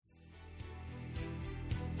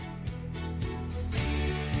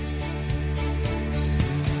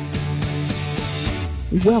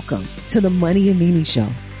Welcome to the Money and Meaning Show.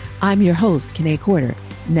 I'm your host, Kene Corder,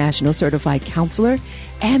 National Certified Counselor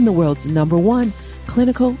and the world's #1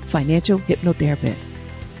 clinical financial hypnotherapist.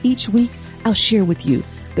 Each week, I'll share with you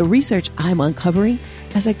the research I'm uncovering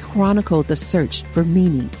as I chronicle the search for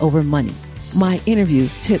meaning over money. My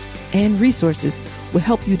interviews, tips, and resources will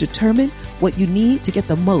help you determine what you need to get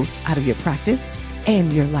the most out of your practice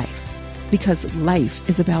and your life. Because life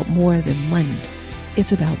is about more than money.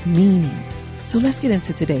 It's about meaning. So let's get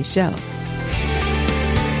into today's show.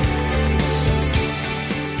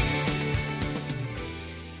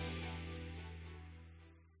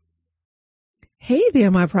 Hey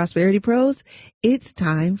there, my prosperity pros. It's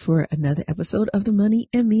time for another episode of the Money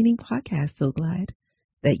and Meaning podcast. So glad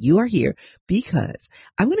that you are here because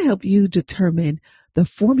I'm going to help you determine the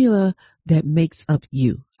formula that makes up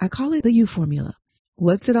you. I call it the you formula.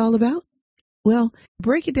 What's it all about? Well,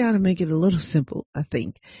 break it down and make it a little simple, I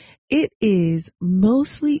think. It is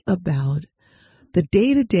mostly about the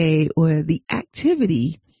day-to-day or the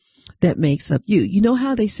activity that makes up you. You know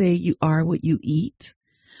how they say you are what you eat?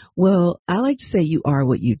 Well, I like to say you are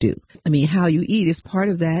what you do. I mean, how you eat is part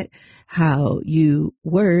of that. How you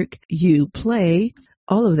work, you play,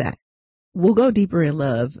 all of that. We'll go deeper in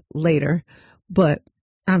love later, but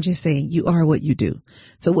I'm just saying you are what you do.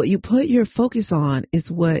 So what you put your focus on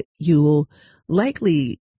is what you'll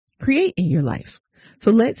likely create in your life.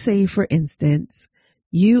 So let's say, for instance,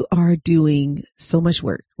 you are doing so much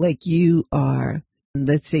work, like you are,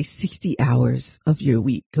 let's say 60 hours of your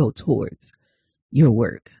week go towards your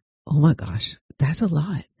work. Oh my gosh, that's a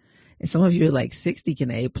lot. And some of you are like 60,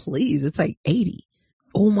 Kene, please. It's like 80.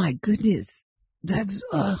 Oh my goodness. That's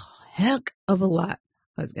a heck of a lot.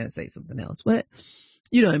 I was going to say something else, but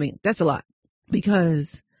you know what I mean? That's a lot,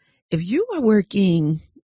 because if you are working,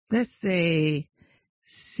 let's say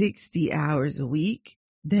 60 hours a week,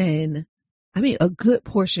 then a good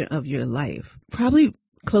portion of your life, probably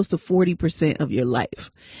close to 40% of your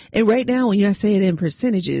life. And right now, when I say it in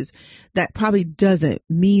percentages, that probably doesn't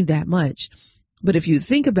mean that much. But if you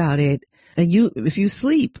think about it, and if you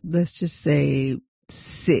sleep, let's just say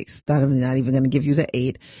 6, I'm not even going to give you the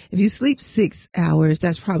 8. If you sleep 6 hours,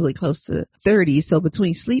 that's probably close to 30. So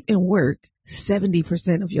between sleep and work,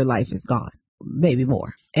 70% of your life is gone, maybe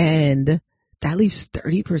more. And that leaves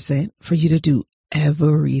 30% for you to do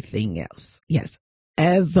everything else. Yes,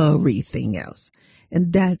 everything else.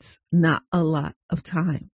 And that's not a lot of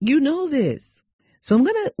time. You know this. So I'm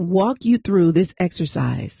going to walk you through this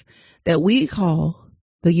exercise that we call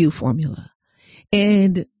the you formula.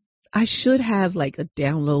 And I should have like a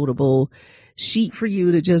downloadable sheet for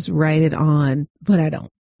you to just write it on, but I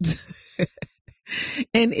don't.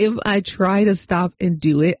 And if I try to stop and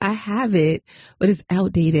do it, I have it, but it's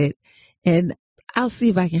outdated. And I'll see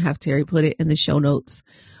if I can have Terry put it in the show notes.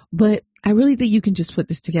 But I really think you can just put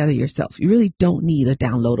this together yourself. You really don't need a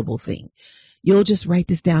downloadable thing. You'll just write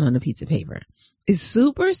this down on a piece of paper. It's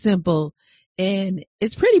super simple and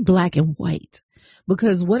it's pretty black and white,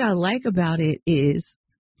 because what I like about it is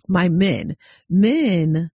my men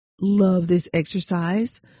love this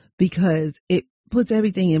exercise because it puts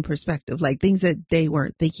everything in perspective, like things that they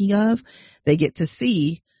weren't thinking of, they get to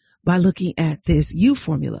see by looking at this you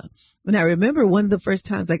formula. And I remember one of the first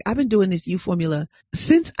times, like I've been doing this you formula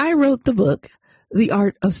since I wrote the book, The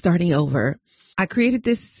Art of Starting Over. I created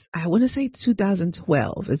this, I want to say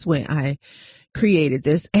 2012 is when I created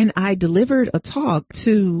this, and I delivered a talk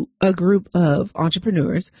to a group of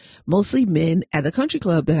entrepreneurs, mostly men, at the country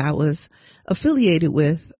club that I was affiliated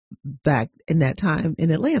with back in that time in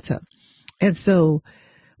Atlanta. And so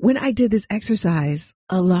when I did this exercise,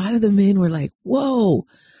 a lot of the men were like, whoa,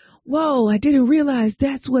 I didn't realize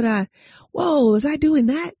was I doing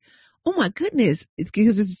that? Oh my goodness. It's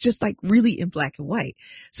because it's just like really in black and white.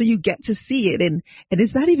 So you get to see it, and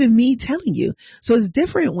it's not even me telling you. So it's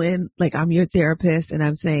different when like I'm your therapist and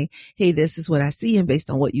I'm saying, hey, this is what I see. And based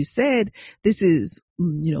on what you said, this is,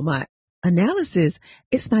 my analysis.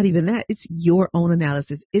 It's not even that. It's your own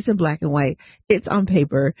analysis. It's in black and white. It's on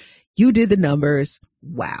paper. You did the numbers.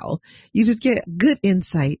 Wow. You just get good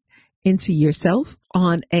insight into yourself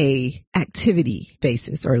on a activity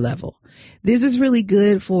basis or level. This is really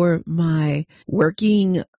good for my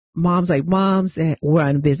working moms, like moms that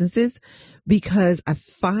run businesses, because I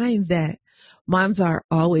find that moms are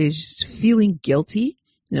always feeling guilty.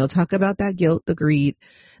 Talk about that guilt, the greed,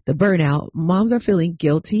 the burnout. Moms are feeling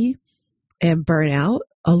guilty and burnout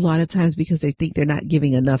a lot of times because they think they're not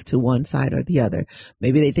giving enough to one side or the other.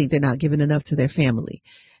 Maybe they think they're not giving enough to their family,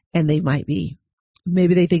 and they might be.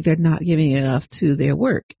 Maybe they think they're not giving enough to their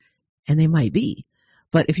work, and they might be.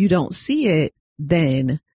 But if you don't see it,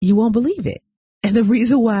 then you won't believe it. And the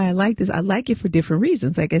reason why I like this, I like it for different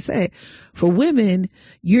reasons. Like I said, for women,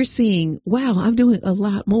 you're seeing, wow, I'm doing a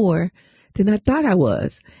lot more than I thought I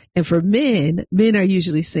was. And for men are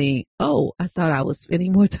usually saying, oh, I thought I was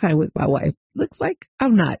spending more time with my wife. Looks like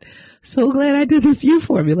I'm not. So glad I did this U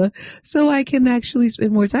formula so I can actually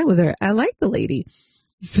spend more time with her. I like the lady.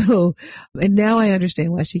 So, and now I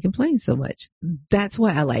understand why she complains so much. That's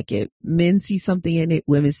why I like it. Men see something in it.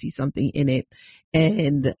 Women see something in it.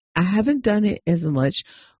 And I haven't done it as much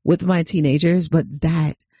with my teenagers, but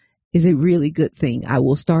that is a really good thing. I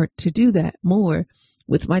will start to do that more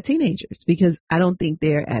with my teenagers because I don't think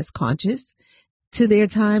they're as conscious to their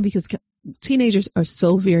time because teenagers are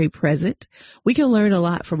so very present. We can learn a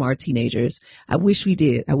lot from our teenagers. I wish we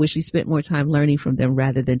did. I wish we spent more time learning from them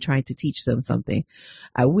rather than trying to teach them something.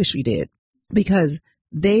 I wish we did because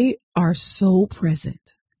they are so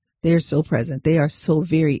present. They're so present. They are so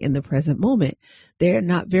very in the present moment. They're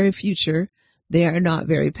not very future. They are not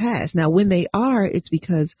very past. Now, when they are, it's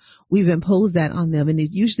because we've imposed that on them and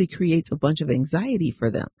it usually creates a bunch of anxiety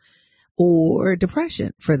for them or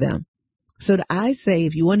depression for them. So I say,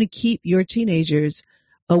 if you want to keep your teenagers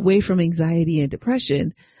away from anxiety and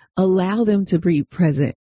depression, allow them to be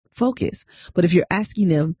present focus. But if you're asking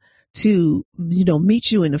them to,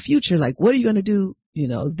 meet you in the future, like, what are you going to do?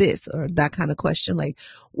 This or that kind of question, like,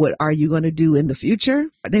 what are you going to do in the future?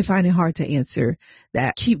 They find it hard to answer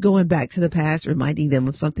that. Keep going back to the past, reminding them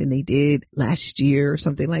of something they did last year or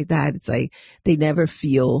something like that. It's like they never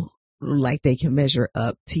feel like they can measure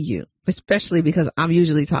up to you, especially because I'm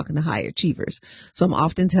usually talking to high achievers. So I'm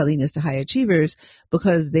often telling this to high achievers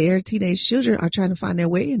because their teenage children are trying to find their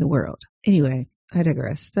way in the world. Anyway, I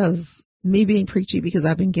digress. That was me being preachy because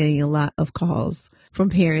I've been getting a lot of calls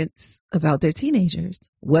from parents about their teenagers,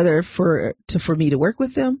 whether for me to work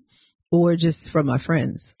with them or just from my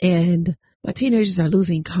friends. And my teenagers are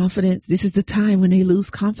losing confidence. This is the time when they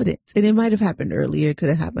lose confidence. And it might have happened earlier. It could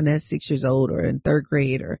have happened at 6 years old or in third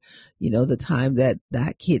grade or, the time that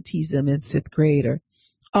kid teased them in fifth grade or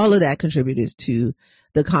all of that contributes to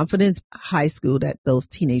the confidence. High school, that those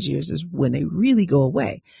teenage years is when they really go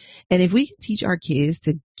away. And if we can teach our kids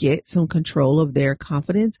to get some control of their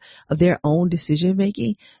confidence, of their own decision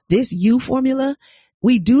making, this U formula,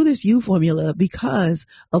 we do this U formula because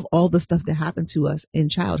of all the stuff that happened to us in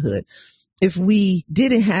childhood. If we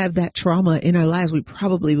didn't have that trauma in our lives, we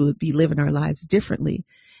probably would be living our lives differently.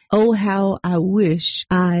 Oh, how I wish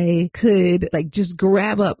I could just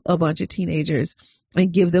grab up a bunch of teenagers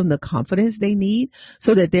and give them the confidence they need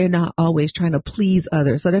so that they're not always trying to please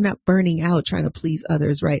others. So they're not burning out trying to please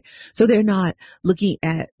others, right? So they're not looking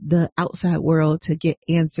at the outside world to get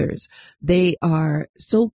answers. They are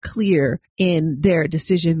so clear in their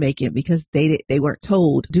decision making because they weren't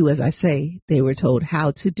told, do as I say. They were told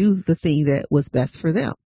how to do the thing that was best for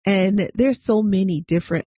them. And there's so many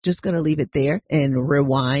different, just going to leave it there and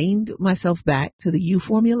rewind myself back to the U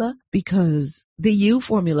formula because the U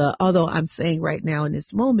formula, although I'm saying right now in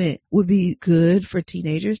this moment, would be good for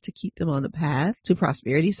teenagers to keep them on the path to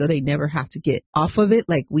prosperity so they never have to get off of it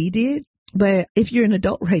like we did. But if you're an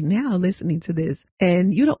adult right now listening to this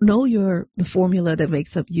and you don't know the formula that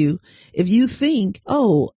makes up you, if you think,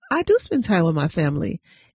 oh, I do spend time with my family,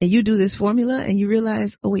 and you do this formula and you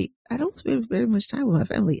realize, oh, wait, I don't spend very much time with my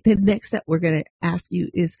family. The next step we're going to ask you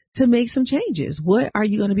is to make some changes. What are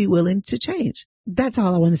you going to be willing to change? That's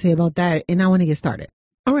all I want to say about that. And I want to get started.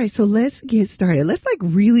 All right. So let's get started. Let's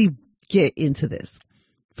really get into this.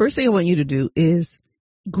 First thing I want you to do is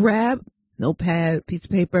grab notepad, piece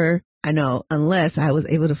of paper. I know, unless I was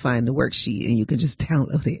able to find the worksheet and you can just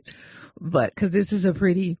download it. But because this is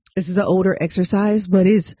an older exercise, but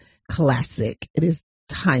it's classic. It is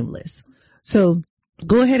timeless. So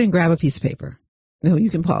go ahead and grab a piece of paper. You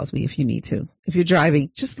can pause me if you need to. If you're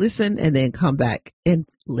driving, just listen and then come back and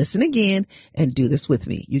listen again and do this with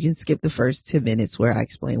me. You can skip the first 10 minutes where I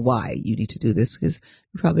explain why you need to do this because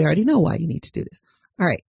you probably already know why you need to do this. All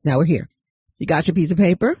right. Now we're here. You got your piece of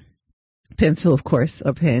paper, pencil, of course,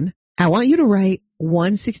 a pen. I want you to write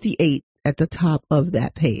 168 at the top of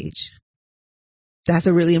that page. That's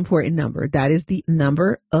a really important number. That is the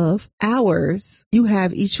number of hours you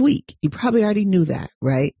have each week. You probably already knew that,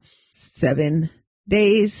 right? 7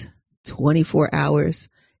 days, 24 hours,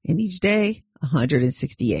 and each day,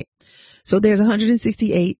 168. So there's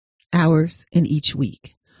 168 hours in each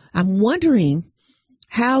week. I'm wondering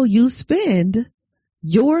how you spend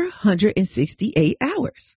your 168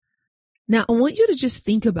 hours. Now, I want you to just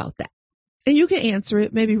think about that. And you can answer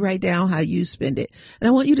it, maybe write down how you spend it. And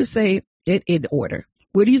I want you to say it in order.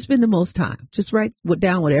 Where do you spend the most time? Just write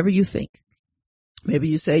down whatever you think. Maybe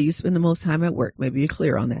you say you spend the most time at work. Maybe you're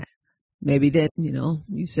clear on that. Maybe that,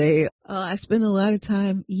 you say, I spend a lot of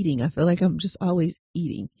time eating. I feel like I'm just always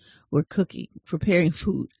eating or cooking, preparing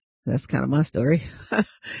food. That's kind of my story.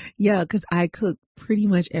 Yeah, because I cook pretty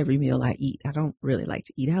much every meal I eat. I don't really like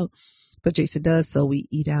to eat out, but Jason does. So we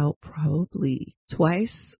eat out probably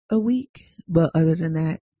twice a week. But other than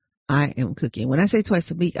that, I am cooking. When I say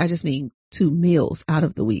twice a week, I just mean 2 meals out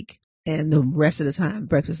of the week. And the rest of the time,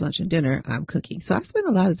 breakfast, lunch, and dinner, I'm cooking. So I spend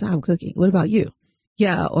a lot of time cooking. What about you?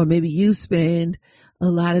 Yeah. Or maybe you spend a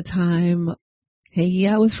lot of time hanging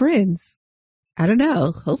out with friends. I don't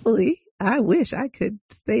know. Hopefully, I wish I could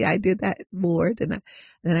say I did that more than I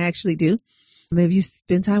actually do. Maybe you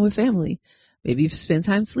spend time with family. Maybe you spend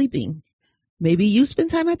time sleeping. Maybe you spend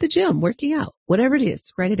time at the gym working out, whatever it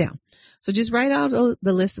is, write it down. So just write out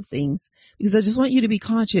the list of things because I just want you to be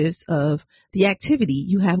conscious of the activity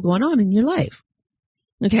you have going on in your life.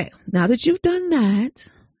 Okay. Now that you've done that,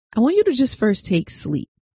 I want you to just first take sleep.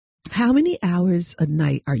 How many hours a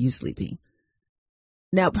night are you sleeping?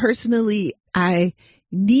 Now, personally, I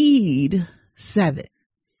need 7.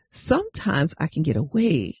 Sometimes I can get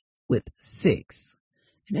away with 6.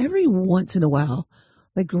 And every once in a while,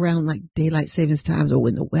 like around like daylight savings times or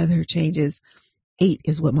when the weather changes, 8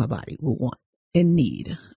 is what my body will want and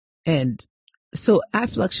need. And so I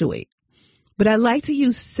fluctuate, but I like to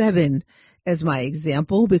use 7 as my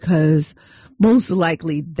example because most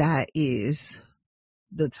likely that is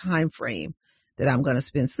the time frame that I'm going to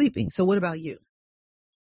spend sleeping. So what about you?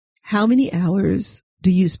 How many hours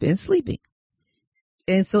do you spend sleeping?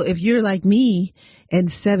 And so if you're like me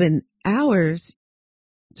and 7 hours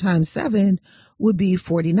times 7 would be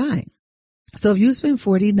 49. So if you spend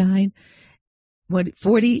 49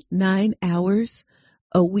 hours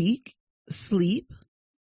a week sleep,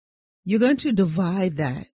 you're going to divide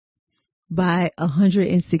that by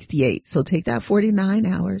 168. So take that 49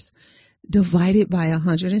 hours, divide it by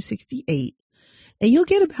 168, and you'll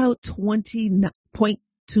get about 20.29.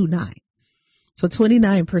 So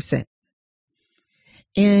 29%.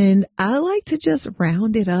 And I like to just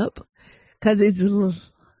round it up because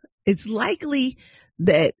it's likely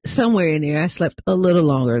that somewhere in there I slept a little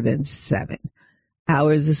longer than 7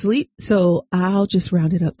 hours of sleep. So I'll just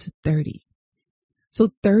round it up to 30.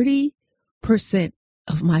 So 30%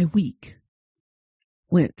 of my week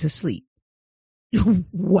went to sleep.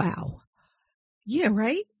 Wow. Yeah,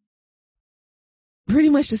 right? Pretty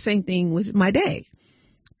much the same thing with my day.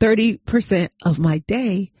 30% of my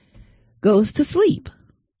day goes to sleep.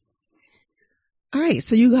 All right.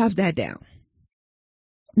 So you have that down.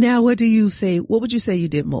 Now, what would you say you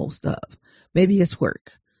did most of? Maybe it's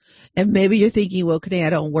work. And maybe you're thinking, well, today I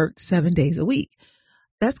don't work 7 days a week.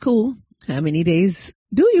 That's cool. How many days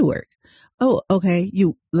do you work? Oh, okay.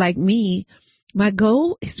 You like me. My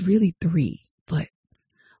goal is really 3, but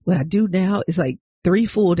what I do now is like 3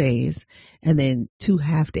 full days and then 2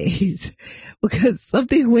 half days because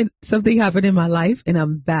something happened in my life and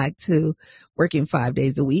I'm back to working 5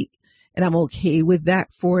 days a week and I'm okay with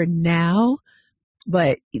that for now,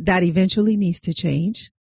 but that eventually needs to change.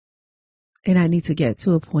 And I need to get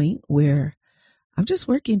to a point where I'm just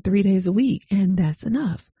working 3 days a week and that's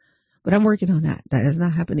enough. But I'm working on that. That is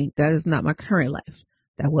not happening. That is not my current life.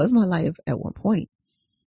 That was my life at one point.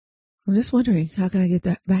 I'm just wondering, how can I get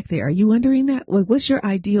that back there? Are you wondering that? Like, what's your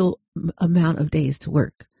ideal amount of days to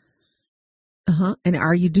work? And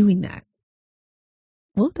are you doing that?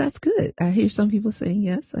 Well, that's good. I hear some people saying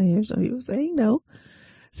yes. I hear some people saying no.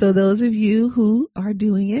 So those of you who are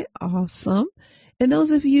doing it, awesome. And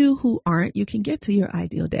those of you who aren't, you can get to your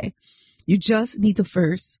ideal day. You just need to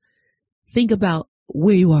first think about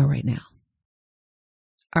where you are right now.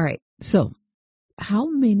 All right. So how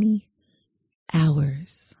many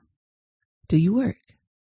hours do you work?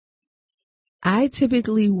 I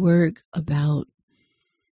typically work about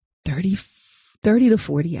 30 to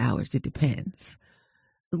 40 hours. It depends.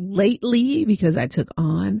 Lately, because I took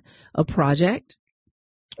on a project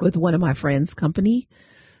with one of my friend's company.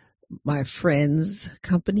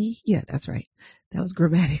 Yeah, that's right. That was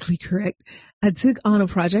grammatically correct. I took on a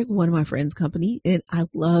project with one of my friend's company and I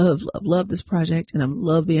love this project and I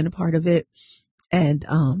love being a part of it. And,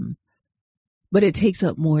 but it takes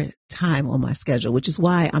up more time on my schedule, which is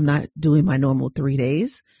why I'm not doing my normal 3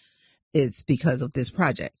 days. It's because of this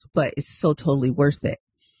project, but it's so totally worth it.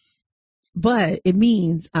 But it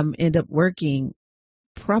means I'm end up working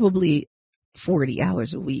probably 40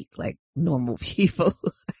 hours a week, like normal people.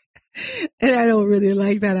 And I don't really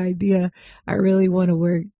like that idea. I really want to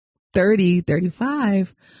work 30,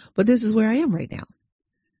 35, but this is where I am right now.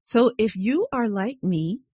 So if you are like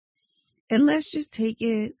me, and let's just take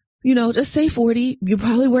it, just say 40, you're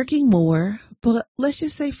probably working more, but let's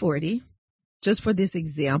just say 40. just for this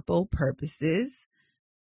example purposes,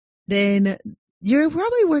 then you're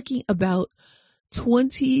probably working about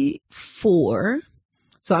 24.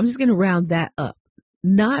 So I'm just going to round that up.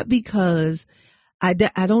 Not because I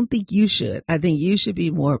don't think you should. I think you should be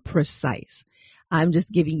more precise. I'm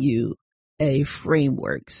just giving you a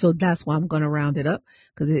framework. So that's why I'm going to round it up,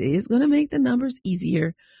 because it is going to make the numbers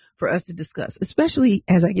easier for us to discuss, especially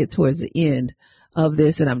as I get towards the end of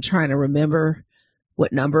this and I'm trying to remember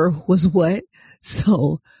what number was what.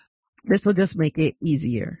 So this will just make it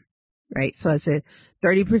easier, right? So I said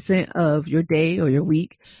 30% of your day or your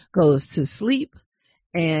week goes to sleep.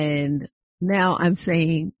 And now I'm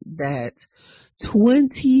saying that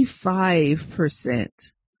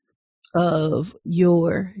 25% of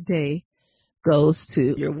your day goes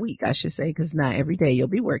to your week, I should say, because not every day you'll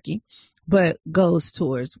be working, but goes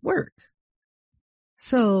towards work.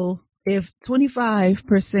 So if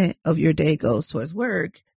 25% of your day goes towards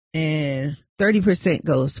work and 30%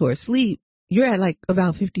 goes towards sleep, you're at like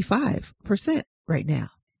about 55% right now.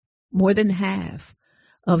 More than half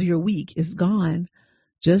of your week is gone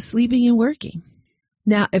just sleeping and working.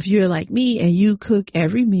 Now, if you're like me and you cook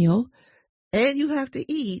every meal and you have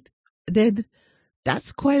to eat, then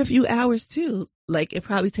that's quite a few hours too. Like it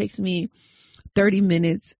probably takes me 30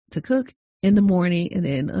 minutes to cook in the morning and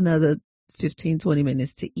then another 15, 20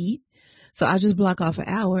 minutes to eat. So I just block off an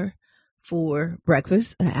hour for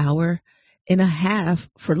breakfast, an hour and a half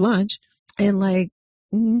for lunch, and like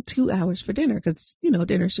 2 hours for dinner, because,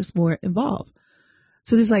 dinner's just more involved.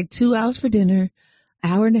 So there's like 2 hours for dinner,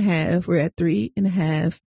 hour and a half. We're at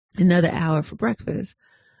 3.5, another hour for breakfast,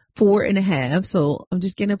 4.5. So I'm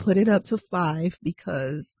just going to put it up to 5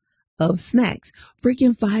 because of snacks.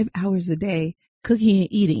 Freaking 5 hours a day cooking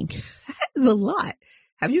and eating is a lot.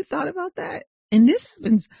 Have you thought about that? And this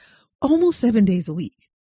happens almost 7 days a week.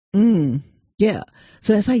 Yeah.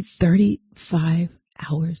 So that's like 35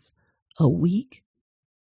 hours a week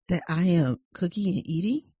that I am cooking and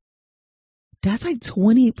eating. That's like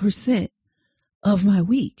 20% of my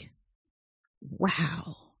week.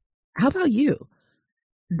 Wow. How about you?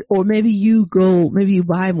 Or maybe you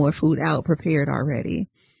buy more food out prepared already.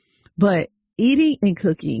 But eating and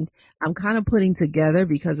cooking, I'm kind of putting together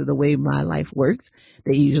because of the way my life works.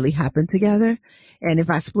 They usually happen together. And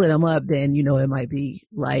if I split them up, then, it might be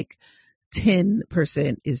like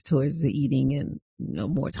 10% is towards the eating and,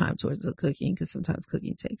 more time towards the cooking, because sometimes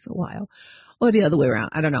cooking takes a while, or the other way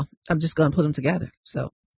around. I don't know. I'm just going to put them together.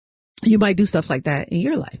 So you might do stuff like that in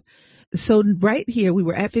your life. So right here, we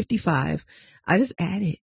were at 55. I just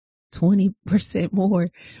added 20%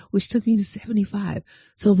 more, which took me to 75.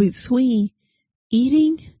 So between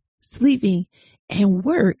eating, sleeping, and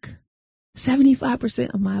work,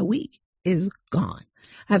 75% of my week is gone.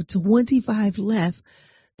 I have 25 left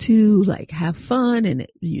to like have fun and,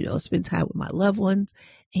 spend time with my loved ones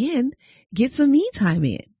and get some me time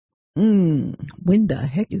in. When the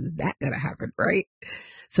heck is that going to happen, right?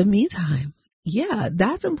 So me time. Yeah,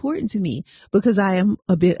 that's important to me because I am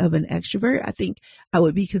a bit of an extrovert. I think I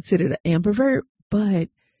would be considered an ambivert, but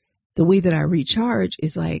the way that I recharge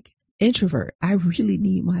is like introvert. I really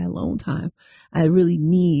need my alone time. I really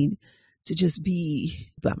need to just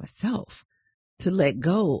be by myself, to let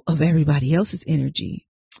go of everybody else's energy.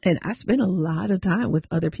 And I spend a lot of time with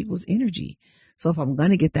other people's energy. So if I'm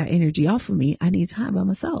going to get that energy off of me, I need time by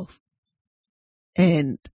myself.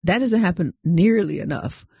 And that doesn't happen nearly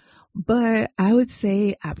enough. But I would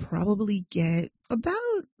say I probably get about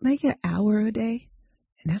like an hour a day.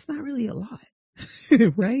 And that's not really a lot,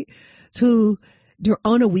 right? So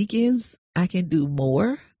on the weekends, I can do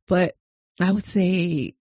more. But I would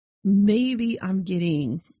say maybe I'm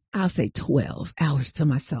getting, I'll say 12 hours to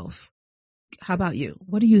myself. How about you?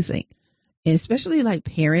 What do you think? And especially like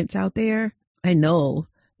parents out there, I know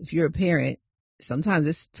if you're a parent, sometimes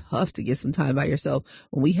it's tough to get some time by yourself.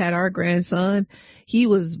 When we had our grandson, he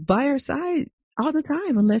was by our side all the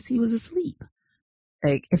time unless he was asleep.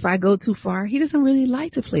 Like if I go too far, he doesn't really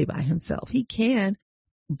like to play by himself. He can,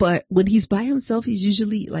 but when he's by himself, he's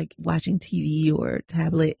usually like watching TV or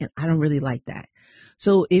tablet, and I don't really like that.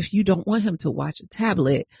 So if you don't want him to watch a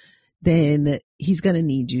tablet, then he's going to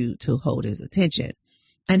need you to hold his attention.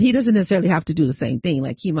 And he doesn't necessarily have to do the same thing.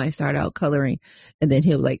 Like he might start out coloring and then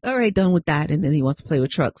he'll be like, all right, done with that. And then he wants to play with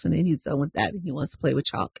trucks, and then he's done with that and he wants to play with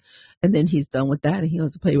chalk. And then he's done with that and he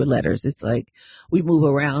wants to play with letters. It's like we move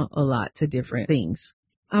around a lot to different things.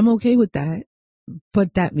 I'm okay with that,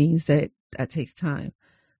 but that means that takes time.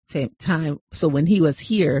 So when he was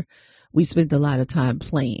here, we spent a lot of time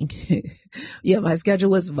playing. Yeah, my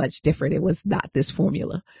schedule was much different. It was not this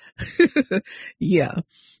formula. Yeah.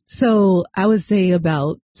 So I would say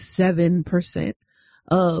about 7%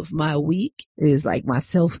 of my week is like my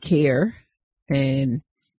self-care and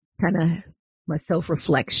kind of my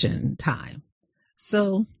self-reflection time.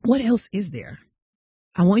 So what else is there?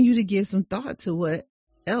 I want you to give some thought to what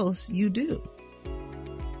else you do.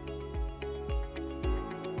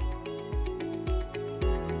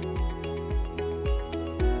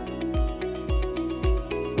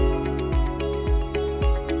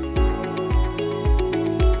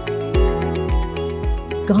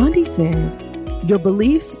 Gandhi said, your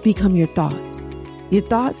beliefs become your thoughts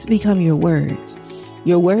become your words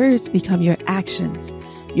become your actions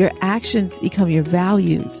become your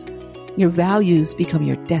values become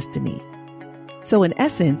your destiny. So in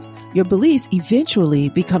essence, your beliefs eventually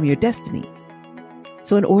become your destiny.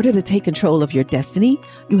 So in order to take control of your destiny,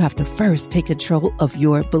 you have to first take control of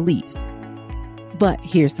your beliefs. But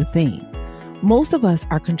here's the thing. Most of us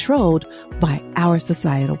are controlled by our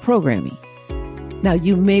societal programming. Now,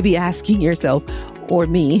 you may be asking yourself or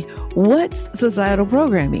me, what's societal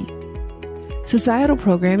programming? Societal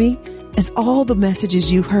programming is all the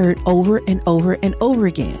messages you've heard over and over and over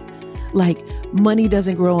again. Like money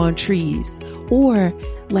doesn't grow on trees, or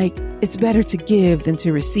like it's better to give than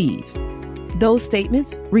to receive. Those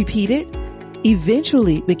statements, repeated,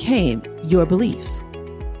 eventually became your beliefs.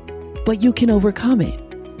 But you can overcome it.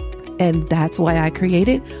 And that's why I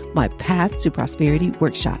created my Path to Prosperity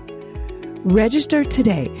workshop. Register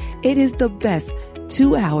today. It is the best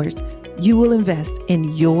 2 hours you will invest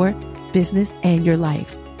in your business and your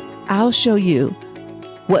life. I'll show you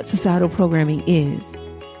what societal programming is,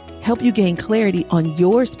 help you gain clarity on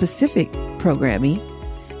your specific programming,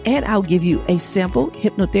 and I'll give you a sample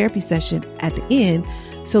hypnotherapy session at the end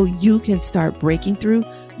so you can start breaking through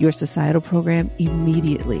your societal program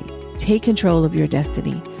immediately. Take control of your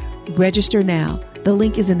destiny. Register now. The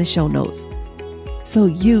link is in the show notes so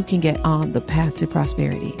you can get on the path to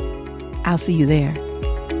prosperity. I'll see you there.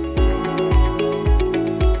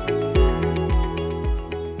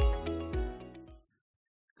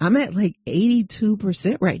 I'm at like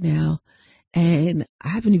 82% right now, and I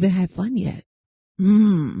haven't even had fun yet.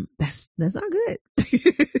 That's not good.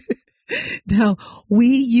 Now, we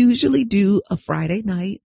usually do a Friday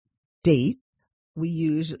night date.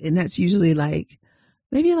 And that's usually like,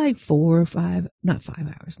 maybe like 4 or 5, not 5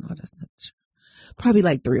 hours. No, that's not true. Probably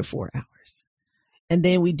like 3 or 4 hours. And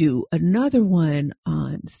then we do another one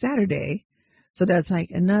on Saturday. So that's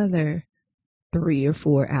like another 3 or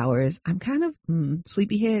 4 hours. I'm kind of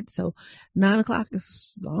sleepyhead. So 9 o'clock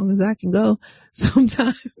is as long as I can go.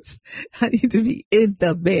 Sometimes I need to be in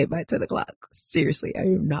the bed by 10 o'clock. Seriously, I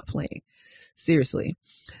am not playing. Seriously.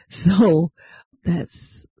 So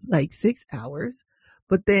that's like 6 hours.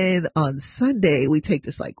 But then on Sunday, we take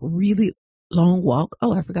this like really long walk.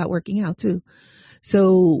 Oh, I forgot working out too.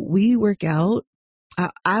 So we work out.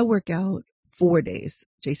 I work out 4 days.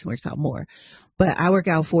 Jason works out more, but I work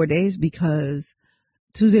out 4 days because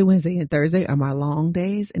Tuesday, Wednesday, and Thursday are my long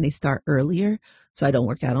days and they start earlier. So I don't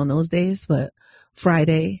work out on those days, but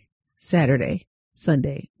Friday, Saturday,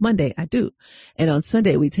 Sunday, Monday, I do. And on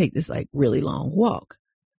Sunday, we take this like really long walk,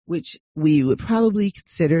 which we would probably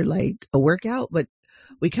consider like a workout, but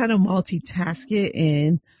we kind of multitask it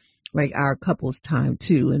in like our couples time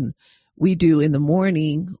too. And we do in the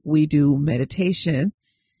morning, we do meditation.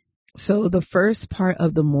 So the first part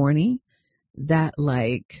of the morning, that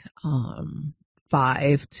like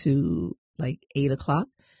 5 to like 8 o'clock.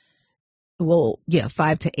 Well, yeah,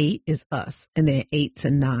 5 to 8 is us. And then 8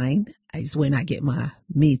 to 9 is when I get my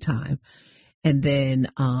me time. And then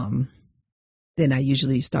I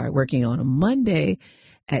usually start working on a Monday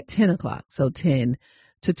at 10 o'clock. So 10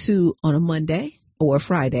 to 2 on a Monday or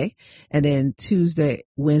Friday. And then Tuesday,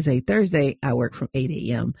 Wednesday, Thursday, I work from 8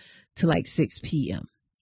 a.m. to like 6 p.m.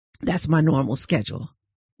 That's my normal schedule.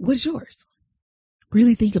 What's yours?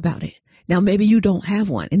 Really think about it. Now, maybe you don't have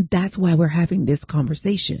one, and that's why we're having this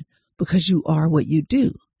conversation, because you are what you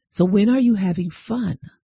do. So when are you having fun?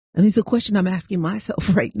 And it's a question I'm asking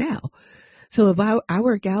myself right now. So if I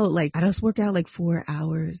work out, like I just work out like 4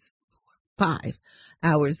 hours, 5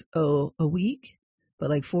 hours a week, but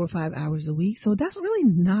like 4 or 5 hours a week. So that's really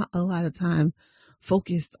not a lot of time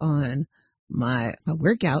focused on my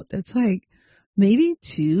workout. That's like maybe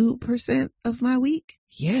 2% of my week.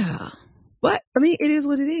 Yeah. But I mean, it is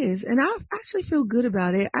what it is. And I actually feel good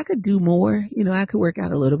about it. I could do more, I could work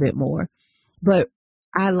out a little bit more, but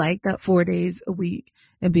I like that 4 days a week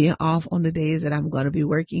and being off on the days that I'm going to be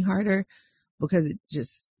working harder, because it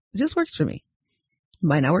just works for me. It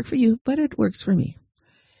might not work for you, but it works for me.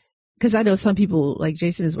 Because I know some people, like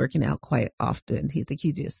Jason, is working out quite often.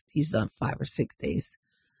 He's done 5 or 6 days.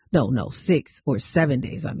 No, 6 or 7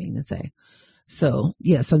 days, I mean to say. So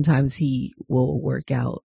yeah, sometimes he will work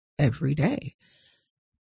out every day,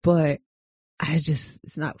 but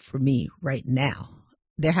it's not for me right now.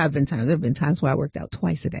 There have been times where I worked out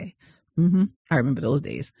twice a day. I remember those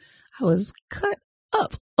days. I was cut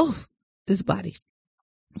up. Oh, this body.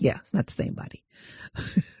 Yeah, it's not the same body.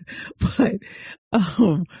 But,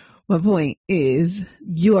 my point is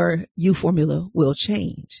your you formula will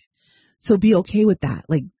change. So be okay with that.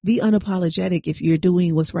 Like, be unapologetic if you're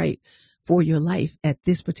doing what's right for your life at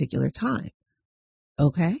this particular time.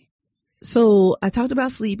 Okay. So I talked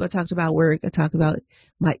about sleep. I talked about work. I talked about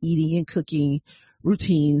my eating and cooking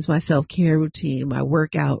routines, my self-care routine, my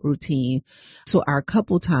workout routine. So our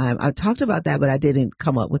couple time, I talked about that, but I didn't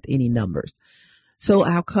come up with any numbers. So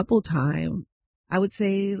our couple time, I would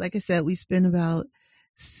say, like I said, we spend about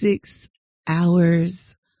 6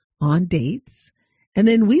 hours on dates. And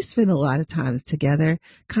then we spend a lot of times together,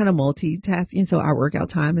 kind of multitasking. So our workout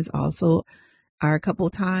time is also our couple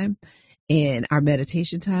time, and our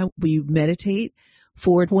meditation time. We meditate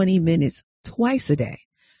for 20 minutes twice a day.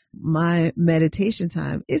 My meditation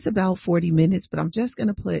time is about 40 minutes, but I'm just going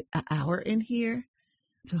to put an hour in here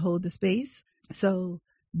to hold the space. So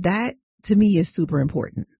that to me is super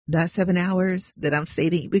important. That 7 hours that I'm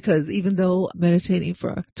stating, because even though meditating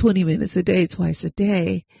for 20 minutes a day, twice a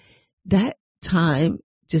day, that time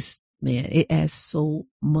just, man, it adds so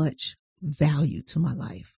much value to my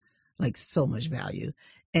life, like so much value.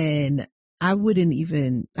 And I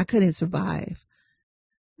couldn't survive.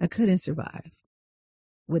 I couldn't survive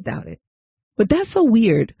without it. But that's so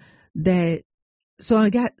weird so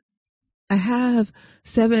I have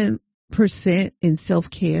 7% in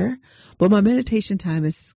self-care, but my meditation time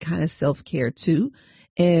is kind of self-care too.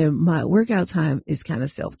 And my workout time is kind of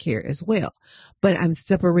self-care as well, but I'm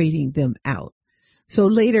separating them out. So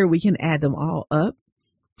later we can add them all up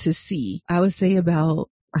to see. I would say about,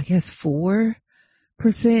 I guess, 4%,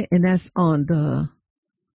 and that's on the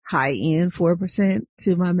high end, 4%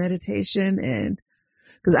 to my meditation. And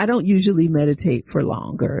because I don't usually meditate for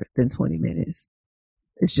longer than 20 minutes.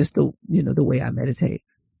 It's just the way I meditate.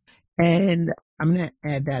 And I'm going to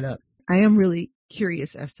add that up. I am really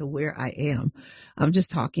curious as to where I am. I'm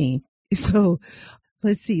just talking. So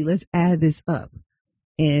let's see, let's add this up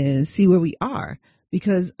and see where we are,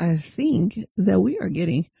 because I think that we are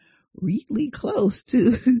getting really close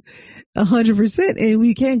to 100%, and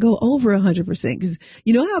we can't go over 100%, because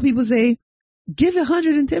you know how people say, give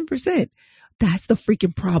 110%. That's the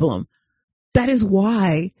freaking problem. That is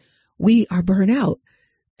why we are burnt out.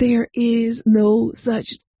 There is no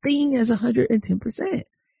such thing as 110%.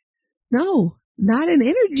 No, not in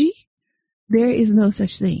energy. There is no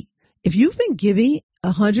such thing. If you've been giving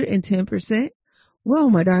 110%, well,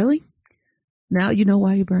 my darling, now you know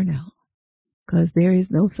why you burn out, because there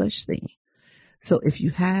is no such thing. So if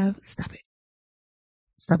you have, stop it.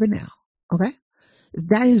 Stop it now. Okay. If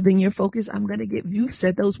that has been your focus, I'm going to you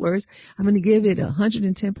said those words. I'm going to give it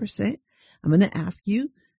 110%. I'm going to ask you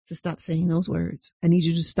to stop saying those words. I need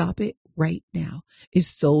you to stop it right now. It's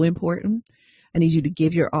so important. I need you to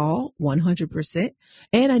give your all 100%.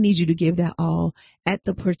 And I need you to give that all at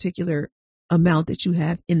the particular amount that you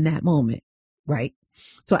have in that moment. Right.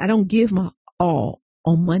 So I don't give my all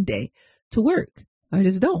on Monday to work. I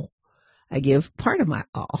just don't. I give part of my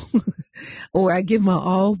all or I give my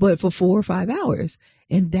all, but for 4 or 5 hours,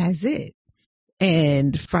 and that's it.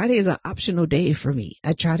 And Friday is an optional day for me.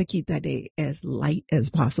 I try to keep that day as light as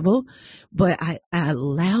possible, but I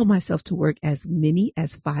allow myself to work as many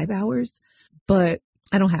as 5 hours, but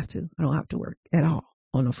I don't have to. I don't have to work at all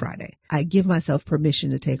on a Friday. I give myself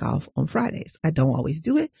permission to take off on Fridays. I don't always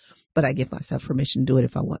do it, but I give myself permission to do it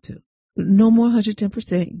if I want to. No more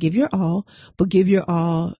 110%. Give your all, but give your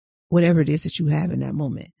all whatever it is that you have in that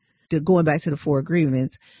moment. Going back to the 4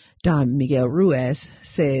 agreements, Don Miguel Ruiz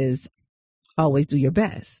says, always do your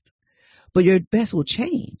best, but your best will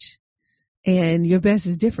change and your best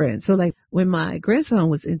is different. So like when my grandson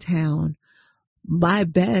was in town, my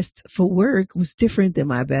best for work was different than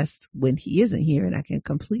my best when he isn't here, and I can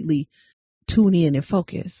completely tune in and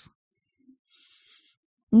focus.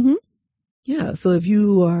 Yeah. So if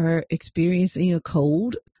you are experiencing a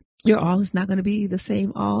cold, your all is not going to be the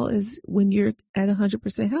same all as when you're at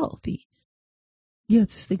 100% healthy. Yeah,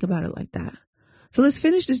 just think about it like that. So let's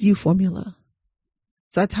finish this U formula.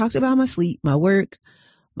 So I talked about my sleep, my work,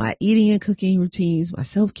 my eating and cooking routines, my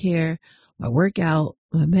self-care, my workout,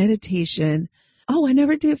 my meditation. Oh, I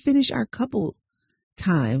never did finish our couple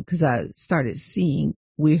time because I started seeing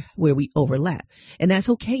where we overlap. And that's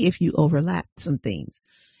okay if you overlap some things.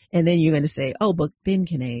 And then you're going to say, oh, but then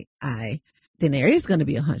then there is going to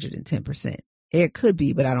be 110%. It could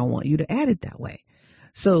be, but I don't want you to add it that way.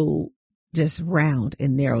 So just round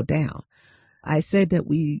and narrow down. I said that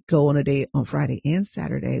we go on a date on Friday and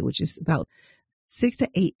Saturday, which is about 6 to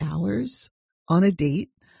 8 hours on a date.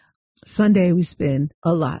 Sunday, we spend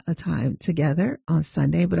a lot of time together on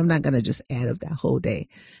Sunday, but I'm not going to just add up that whole day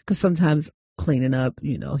because sometimes cleaning up,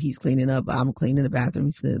 he's cleaning up, I'm cleaning the bathroom,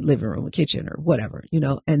 he's cleaning the living room, the kitchen or whatever,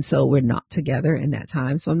 and so we're not together in that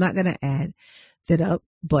time. So I'm not going to add that up,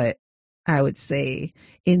 but I would say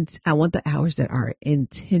I want the hours that are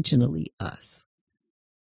intentionally us.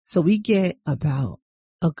 So we get about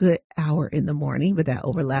a good hour in the morning, but that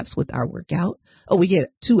overlaps with our workout. Oh, we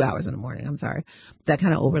get 2 hours in the morning. I'm sorry. That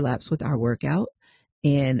kind of overlaps with our workout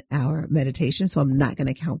and our meditation. So I'm not going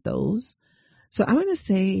to count those. So I'm going to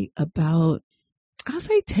say I'll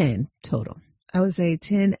say 10 total. I would say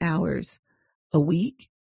 10 hours a week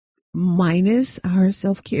minus our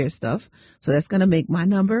self-care stuff. So that's going to make my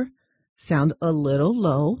number sound a little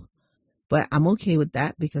low, but I'm okay with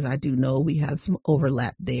that because I do know we have some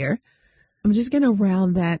overlap there. I'm just going to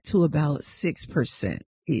round that to about 6%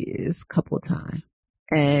 is couple time.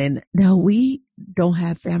 And now we don't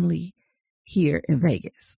have family here in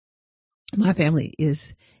Vegas. My family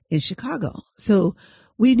is in Chicago. So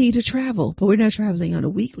we need to travel, but we're not traveling on a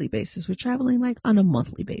weekly basis. We're traveling like on a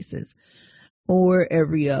monthly basis or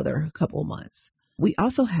every other couple months. We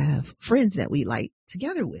also have friends that we like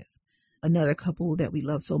together with, another couple that we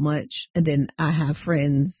love so much. And then I have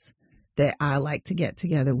friends that I like to get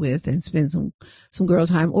together with and spend some girl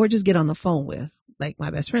time or just get on the phone with. Like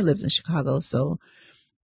my best friend lives in Chicago, so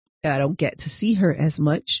I don't get to see her as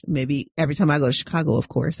much. Maybe every time I go to Chicago, of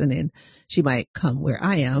course, and then she might come where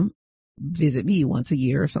I am, visit me once a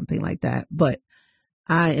year or something like that. But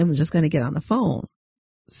I am just going to get on the phone.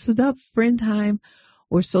 So the friend time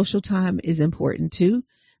or social time is important too.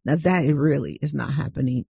 Now that it really is not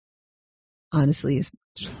happening. Honestly, it's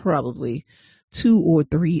probably 2 or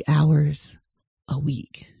 3 hours a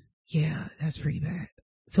week. Yeah, that's pretty bad.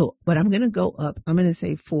 So, but I'm going to go up. I'm going to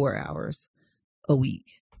say 4 hours a week.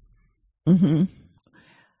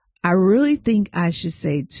 I really think I should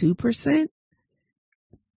say 2%. And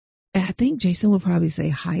I think Jason will probably say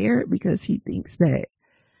higher because he thinks that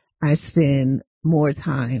I spend more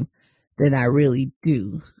time than I really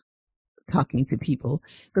do talking to people.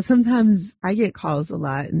 Because sometimes I get calls a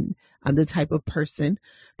lot and I'm the type of person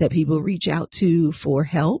that people reach out to for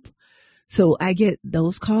help. So I get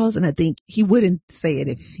those calls and I think he wouldn't say it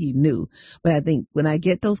if he knew. But I think when I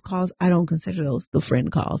get those calls, I don't consider those the friend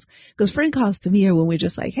calls. Because friend calls to me are when we're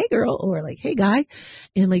just like, hey girl, or like, hey guy,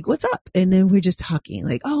 and like, what's up? And then we're just talking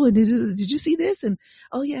like, oh, did you see this? And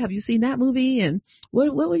oh yeah, have you seen that movie? And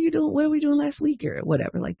what were you doing? What were we doing last week or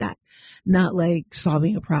whatever like that? Not like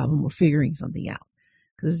solving a problem or figuring something out.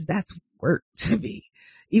 Because that's work to me.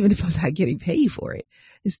 Even if I'm not getting paid for it,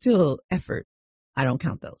 it's still effort. I don't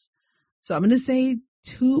count those. So I'm going to say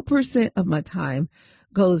 2% of my time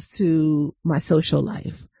goes to my social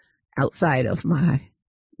life outside of my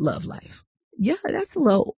love life. Yeah, that's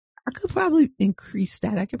low. I could probably increase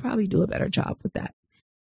that. I could probably do a better job with that.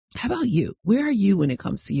 How about you? Where are you when it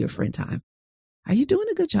comes to your friend time? Are you doing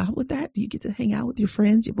a good job with that? Do you get to hang out with your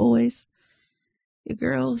friends, your boys, your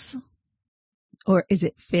girls? Or is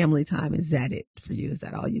it family time? Is that it for you? Is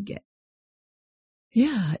that all you get?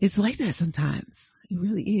 Yeah, it's like that sometimes. It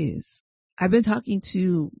really is. I've been talking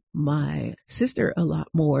to my sister a lot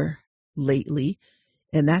more lately,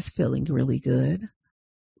 and that's feeling really good.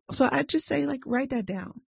 So I just say, like, write that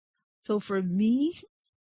down. So for me,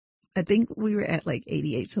 I think we were at like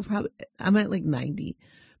 88. So probably I'm at like 90%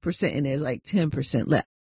 and there's like 10% left.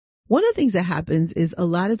 One of the things that happens is a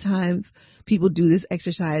lot of times people do this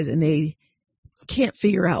exercise and they can't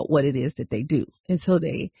figure out what it is that they do. And so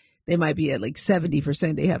they might be at like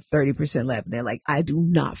 70%. They have 30% left. And they're like, I do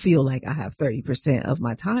not feel like I have 30% of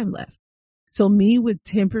my time left. So me with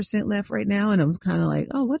 10% left right now. And I'm kind of like,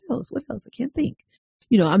 oh, what else? What else? I can't think.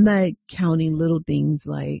 I'm not counting little things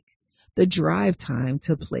like the drive time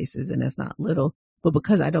to places. And that's not little, but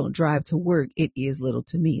because I don't drive to work, it is little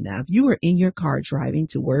to me. Now, if you were in your car driving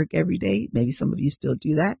to work every day, maybe some of you still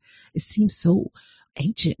do that. It seems so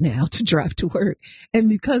ancient now to drive to work. And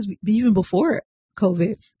because even before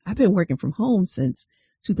COVID, I've been working from home since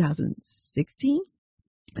 2016.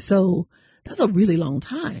 So that's a really long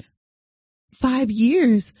time. 5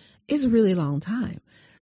 years is a really long time.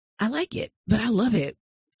 I like it, but I love it.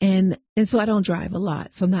 And so I don't drive a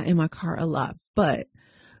lot. So I'm not in my car a lot, but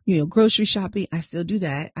grocery shopping, I still do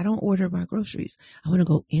that. I don't order my groceries. I want to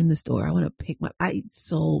go in the store. I want to I eat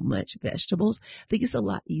so much vegetables. I think it's a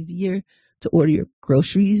lot easier to order your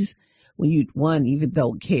groceries when you, one, even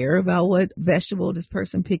don't care about what vegetable this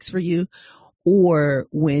person picks for you, or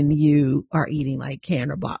when you are eating like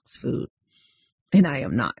canned or boxed food. And I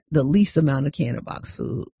am not. The least amount of can of box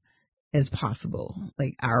food as possible,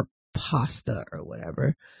 like our pasta or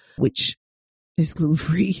whatever, which is gluten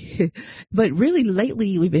free. But really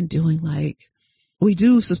lately we've been doing we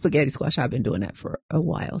do some spaghetti squash. I've been doing that for a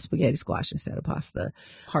while. Spaghetti squash instead of pasta.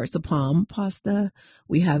 Hearts of palm pasta.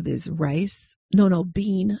 We have this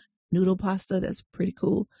bean noodle pasta. That's pretty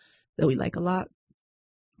cool that we like a lot.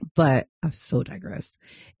 But I've so digressed.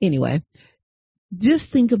 Anyway,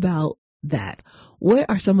 just think about that. What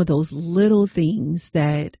are some of those little things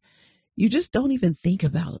that you just don't even think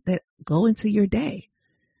about that go into your day?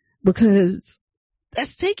 Because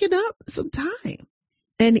that's taking up some time.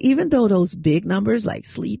 And even though those big numbers like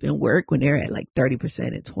sleep and work, when they're at like 30%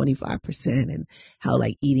 and 25%, and how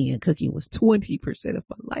like eating and cooking was 20% of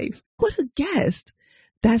my life, what a guest.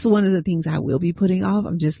 That's one of the things I will be putting off.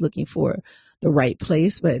 I'm just looking for the right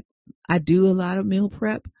place, but I do a lot of meal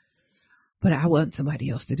prep, but I want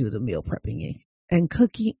somebody else to do the meal prepping and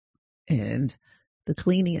cooking, and the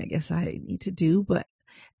cleaning I guess I need to do, but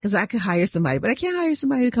because I could hire somebody, but I can't hire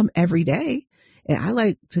somebody to come every day. And I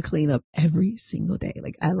like to clean up every single day.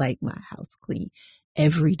 Like I like my house clean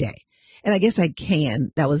every day. And I guess I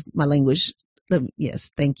can. That was my language. Yes.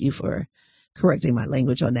 Thank you for correcting my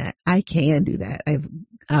language on that. I can do that.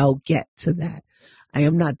 I'll get to that. I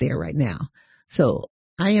am not there right now. So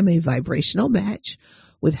I am a vibrational match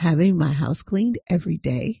with having my house cleaned every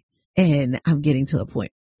day. And I'm getting to a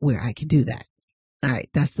point where I can do that. All right.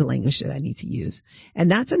 That's the language that I need to use.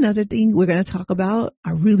 And that's another thing we're going to talk about.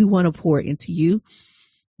 I really want to pour into you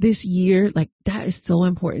this year. Like that is so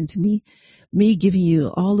important to me giving you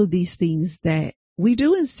all of these things that we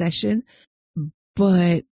do in session,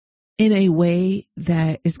 but in a way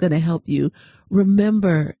that is going to help you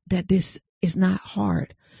remember that this is not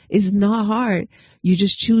hard. It's not hard. You're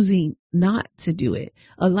just choosing not to do it.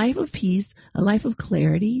 A life of peace, a life of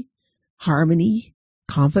clarity, harmony,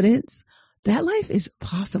 confidence. That life is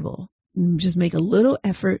possible. Just make a little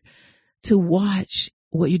effort to watch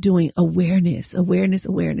what you're doing. Awareness. What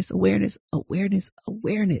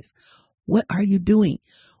are you doing?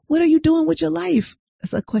 What are you doing with your life?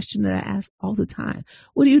 That's a question that I ask all the time.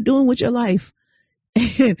 What are you doing with your life?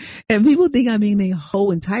 And people think I mean their whole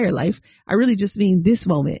entire life. I really just mean this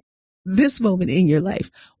moment in your life.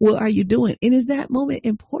 What are you doing? And is that moment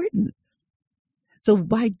important? So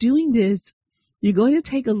by doing this, you're going to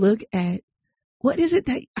take a look at what is it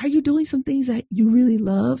that, are you doing some things that you really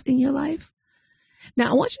love in your life? Now,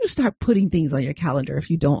 I want you to start putting things on your calendar if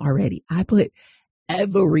you don't already. I put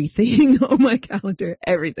everything on my calendar,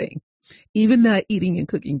 everything, even the eating and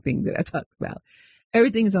cooking thing that I talked about.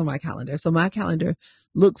 Everything's on my calendar. So my calendar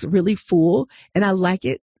looks really full, and I like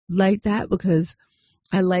it like that because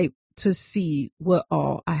I like to see what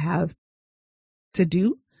all I have to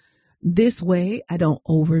do. This way, I don't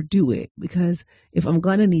overdo it, because if I'm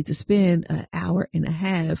going to need to spend an hour and a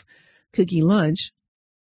half cooking lunch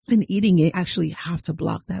and eating it, I actually have to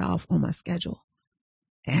block that off on my schedule.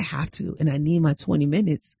 I have to, and I need my 20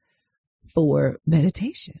 minutes for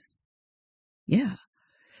meditation. Yeah.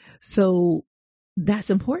 So that's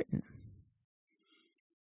important.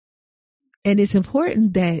 And it's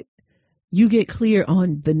important that you get clear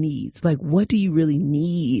on the needs. Like, what do you really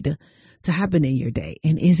need to happen in your day?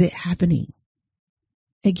 And is it happening?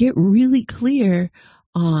 And get really clear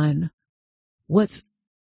on what's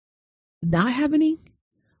not happening,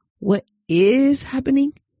 what is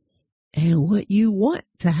happening, and what you want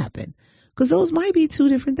to happen. Because those might be two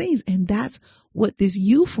different things. And that's what this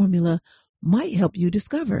U formula might help you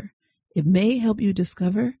discover. It may help you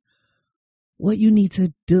discover what you need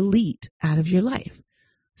to delete out of your life.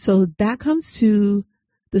 So that comes to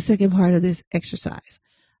the second part of this exercise.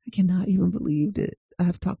 I cannot even believe that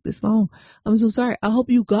I've talked this long. I'm so sorry. I hope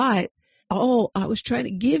you got all I was trying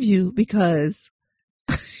to give you, because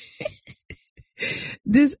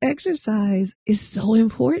this exercise is so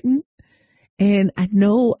important. And I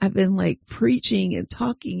know I've been like preaching and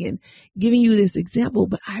talking and giving you this example,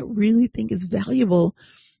 but I really think it's valuable.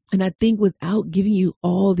 And I think without giving you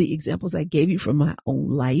all the examples I gave you from my own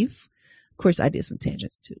life, of course I did some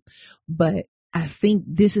tangents too, but I think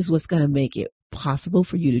this is what's going to make it possible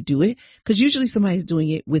for you to do it. Because usually somebody's doing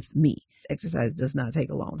it with me. Exercise does not take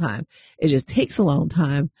a long time. It just takes a long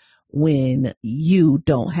time when you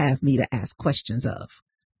don't have me to ask questions of.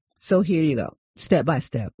 So here you go. Step by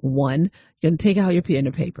step. 1, you're going to take out your pen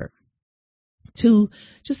and paper. 2,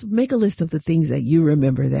 just make a list of the things that you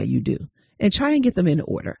remember that you do, and try and get them in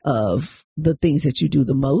order of the things that you do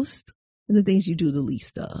the most and the things you do the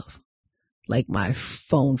least of, like my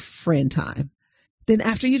phone friend time. Then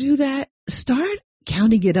after you do that, start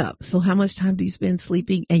counting it up. So how much time do you spend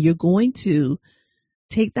sleeping? And you're going to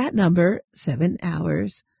take that number, 7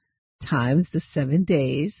 hours times the 7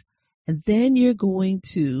 days, and then you're going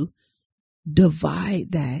to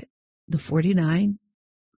divide the 49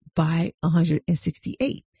 by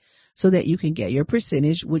 168 so that you can get your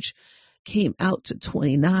percentage, which came out to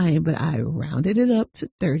 29, but I rounded it up to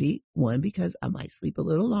 30. One, because I might sleep a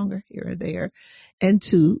little longer here or there. And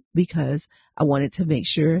two, because I wanted to make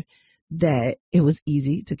sure that it was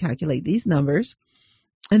easy to calculate these numbers.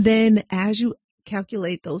 And then as you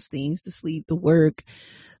calculate those things, the sleep, the work,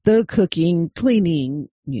 the cooking, cleaning,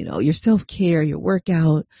 your self-care, your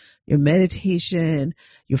workout, your meditation,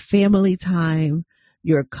 your family time,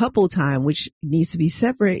 your couple time, which needs to be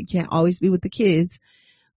separate. You can't always be with the kids.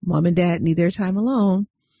 Mom and dad need their time alone,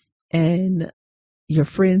 and your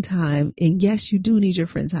friend time. And yes, you do need your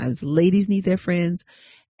friend times. Ladies need their friends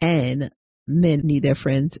and men need their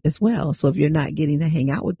friends as well. So if you're not getting to hang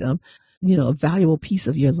out with them, a valuable piece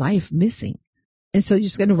of your life missing. And so you're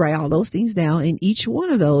just going to write all those things down, and each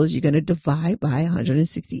one of those you're going to divide by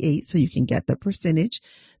 168 so you can get the percentage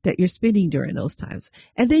that you're spending during those times.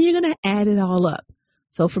 And then you're going to add it all up.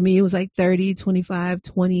 So for me, it was like 30, 25,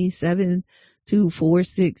 27, 2, 4,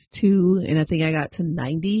 6, 2. And I think I got to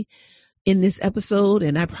 90 in this episode,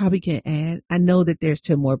 and I probably can add. I know that there's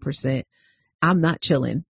 10 more percent. I'm not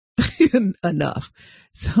chilling enough.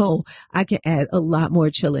 So I can add a lot more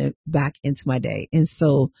chilling back into my day. And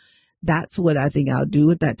so that's what I think I'll do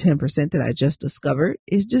with that 10% that I just discovered,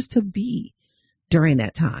 is just to be during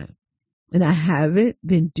that time. And I haven't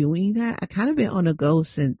been doing that. I kind of been on a go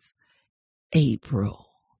since April.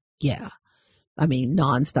 Yeah. I mean,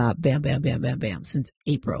 nonstop, bam, bam, bam, bam, bam, since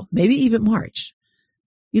April, maybe even March.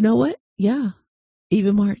 You know what? Yeah.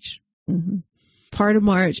 Even March. Part of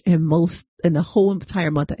March and the whole entire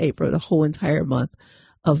month of April, the whole entire month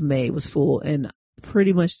of May was full. And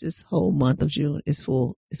pretty much this whole month of June is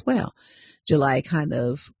full as well. July kind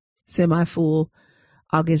of semi-full.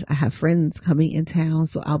 August, I have friends coming in town,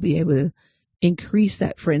 so I'll be able to increase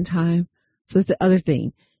that friend time. So it's the other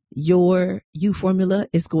thing. Your U formula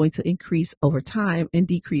is going to increase over time and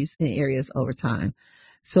decrease in areas over time.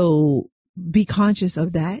 So be conscious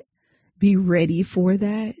of that. Be ready for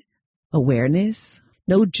that awareness.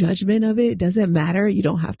 No judgment of it. It doesn't matter. You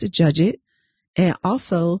don't have to judge it. And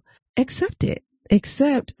also accept it.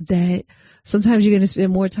 Accept that sometimes you're going to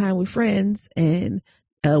spend more time with friends and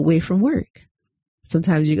away from work.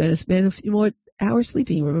 Sometimes you're going to spend a few more hours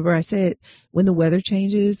sleeping. Remember I said when the weather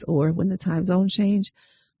changes or when the time zones change,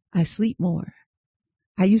 I sleep more.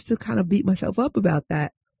 I used to kind of beat myself up about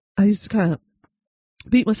that. I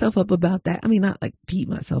mean, not like beat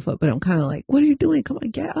myself up, but I'm kind of like, what are you doing? Come on,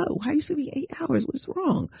 get up. Why are you sleeping 8 hours? What's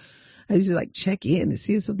wrong? I used to like check in to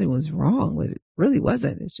see if something was wrong, but it really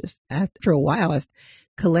wasn't. It's just after a while, I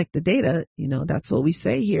collect the data. That's what we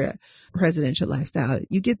say here at Presidential Lifestyle.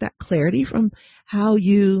 You get that clarity from how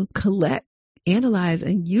you collect, analyze,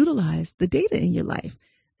 and utilize the data in your life.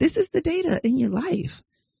 This is the data in your life.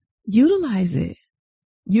 Utilize it.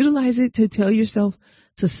 Utilize it to tell yourself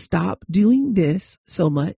to stop doing this so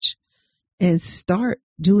much and start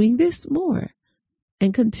doing this more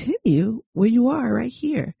and continue where you are right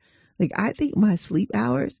here. Like, I think my sleep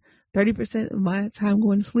hours, 30% of my time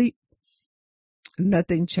going to sleep,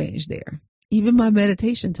 nothing changed there. Even my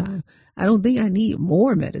meditation time. I don't think I need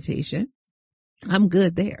more meditation. I'm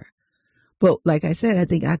good there. But like I said, I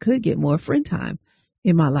think I could get more friend time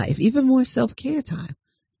in my life, even more self-care time.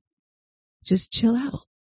 Just chill out,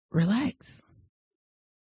 relax,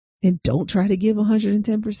 and don't try to give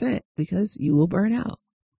 110% because you will burn out.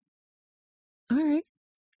 All right.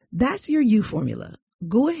 That's your U formula.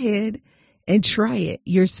 Go ahead and try it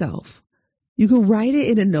yourself. You can write it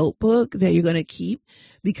in a notebook that you're going to keep,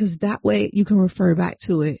 because that way you can refer back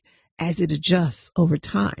to it as it adjusts over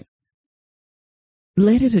time.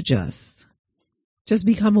 Let it adjust. Just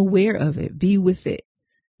become aware of it. Be with it.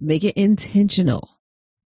 Make it intentional.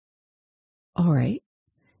 All right.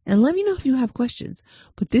 And let me know if you have questions.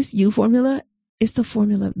 But this U formula is the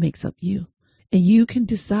formula that makes up you. And you can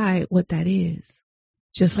decide what that is.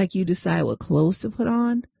 Just like you decide what clothes to put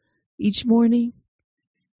on each morning,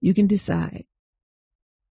 you can decide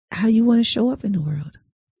how you want to show up in the world.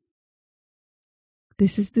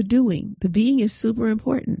 This is the doing. The being is super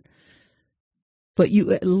important. But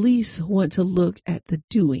you at least want to look at the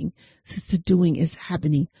doing, since the doing is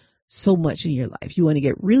happening so much in your life. You want to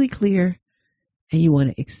get really clear and you want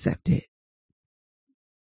to accept it.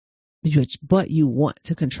 But you want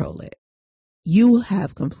to control it. You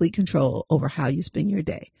have complete control over how you spend your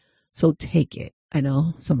day. So take it. I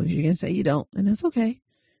know some of you are going to say you don't, and that's okay.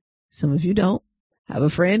 Some of you don't. I have a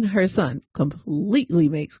friend, her son completely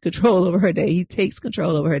makes control over her day. He takes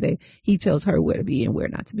control over her day. He tells her where to be and where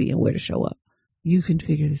not to be and where to show up. You can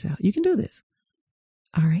figure this out. You can do this.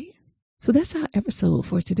 All right. So that's our episode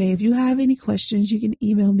for today. If you have any questions, you can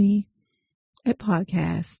email me at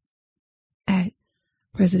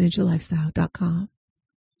podcast@presidentiallifestyle.com.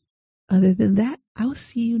 Other than that, I will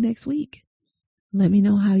see you next week. Let me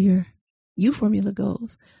know how your U formula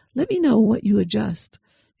goes. Let me know what you adjust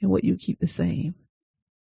and what you keep the same.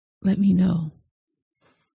 Let me know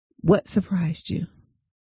what surprised you.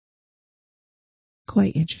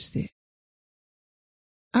 Quite interested.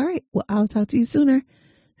 All right. Well, I'll talk to you sooner.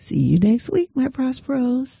 See you next week, my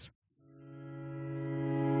Prosperos.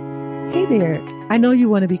 Hey there. I know you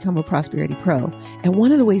want to become a prosperity pro. And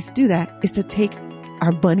one of the ways to do that is to take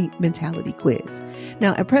our money mentality quiz.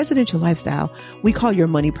 Now, at Presidential Lifestyle, we call your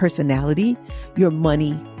money personality your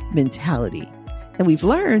money mentality. And we've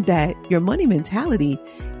learned that your money mentality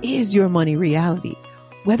is your money reality,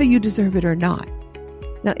 whether you deserve it or not.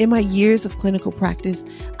 Now, in my years of clinical practice,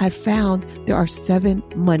 I've found there are 7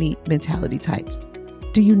 money mentality types.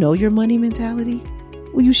 Do you know your money mentality?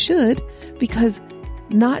 Well, you should, because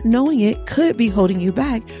not knowing it could be holding you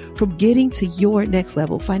back from getting to your next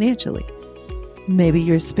level financially. Maybe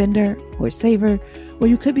you're a spender or a saver, or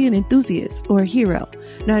you could be an enthusiast or a hero.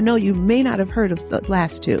 Now, I know you may not have heard of the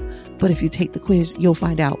last 2, but if you take the quiz, you'll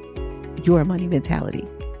find out your money mentality.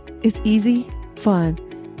 It's easy, fun,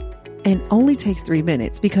 and only takes 3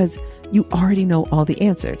 minutes because you already know all the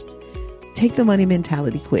answers. Take the money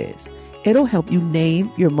mentality quiz. It'll help you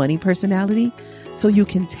name your money personality so you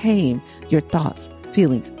can tame your thoughts,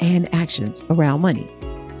 feelings, and actions around money.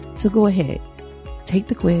 So go ahead, take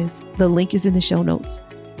the quiz. The link is in the show notes,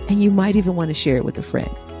 and you might even want to share it with a friend.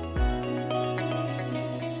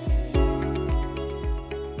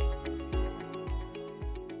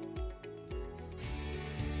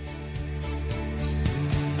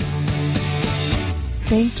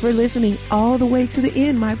 Thanks for listening all the way to the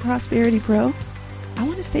end, my Prosperity Pro. I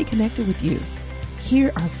want to stay connected with you.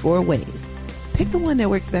 Here are 4 ways. Pick the one that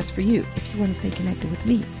works best for you if you want to stay connected with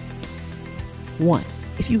me. 1,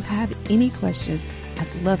 if you have any questions,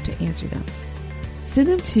 I'd love to answer them. Send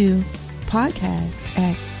them to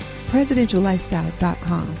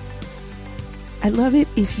podcast@presidentiallifestyle.com. I'd love it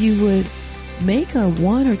if you would make a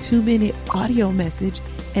 1 or 2 minute audio message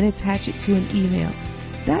and attach it to an email.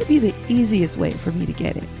 That'd be the easiest way for me to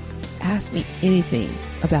get it. Ask me anything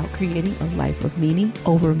about creating a life of meaning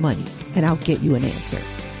over money, and I'll get you an answer.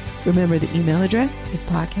 Remember, the email address is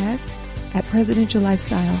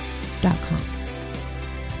podcast@presidentiallifestyle.com.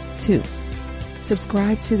 2,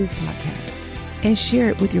 subscribe to this podcast and share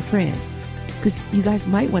it with your friends, because you guys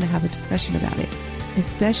might want to have a discussion about it,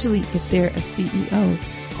 especially if they're a CEO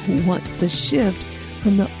who wants to shift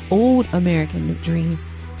from the old American dream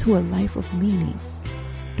to a life of meaning.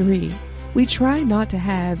 3, we try not to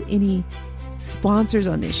have any sponsors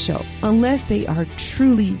on this show unless they are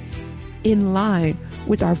truly in line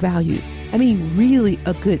with our values. I mean, really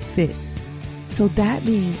a good fit. So that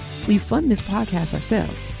means we fund this podcast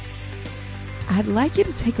ourselves. I'd like you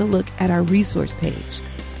to take a look at our resource page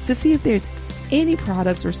to see if there's any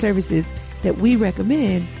products or services that we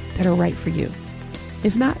recommend that are right for you.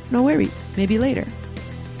 If not, no worries, maybe later.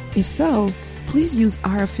 If so, please use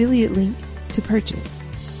our affiliate link to purchase.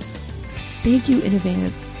 Thank you in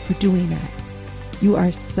advance for doing that. You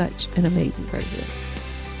are such an amazing person.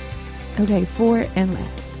 Okay, 4 and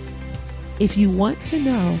last. If you want to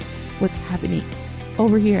know what's happening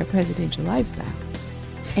over here at Presidential Lifestyle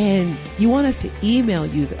and you want us to email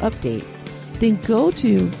you the update, then go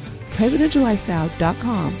to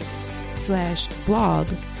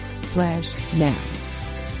presidentiallifestyle.com/blog/now.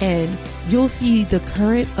 And you'll see the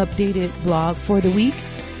current updated blog for the week,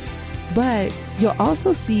 but you'll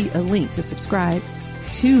also see a link to subscribe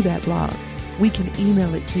to that blog. We can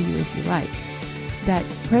email it to you if you like.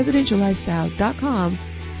 That's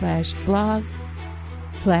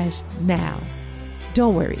presidentiallifestyle.com/blog/now.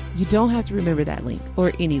 Don't worry, you don't have to remember that link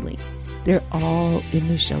or any links. They're all in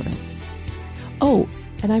the show notes. Oh,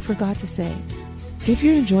 and I forgot to say, if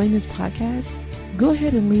you're enjoying this podcast, go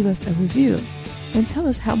ahead and leave us a review and tell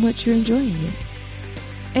us how much you're enjoying it.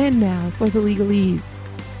 And now for the legalese.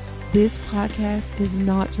 This podcast is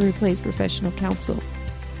not to replace professional counsel.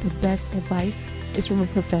 The best advice is from a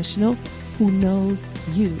professional who knows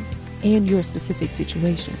you and your specific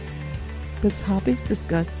situation. The topics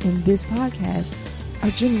discussed in this podcast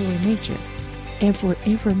are general in nature and for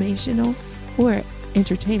informational or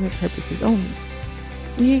entertainment purposes only.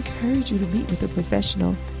 We encourage you to meet with a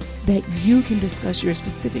professional that you can discuss your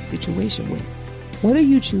specific situation with. Whether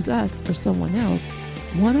you choose us or someone else,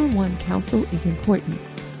 One-on-one counsel is important,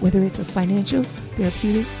 whether it's a financial,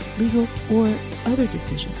 therapeutic, legal, or other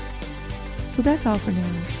decision. So that's all for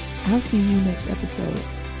now. I'll see you next episode.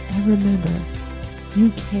 And remember,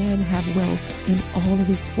 you can have wealth in all of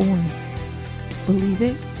its forms. Believe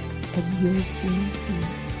it, and you'll soon see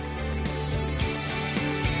it.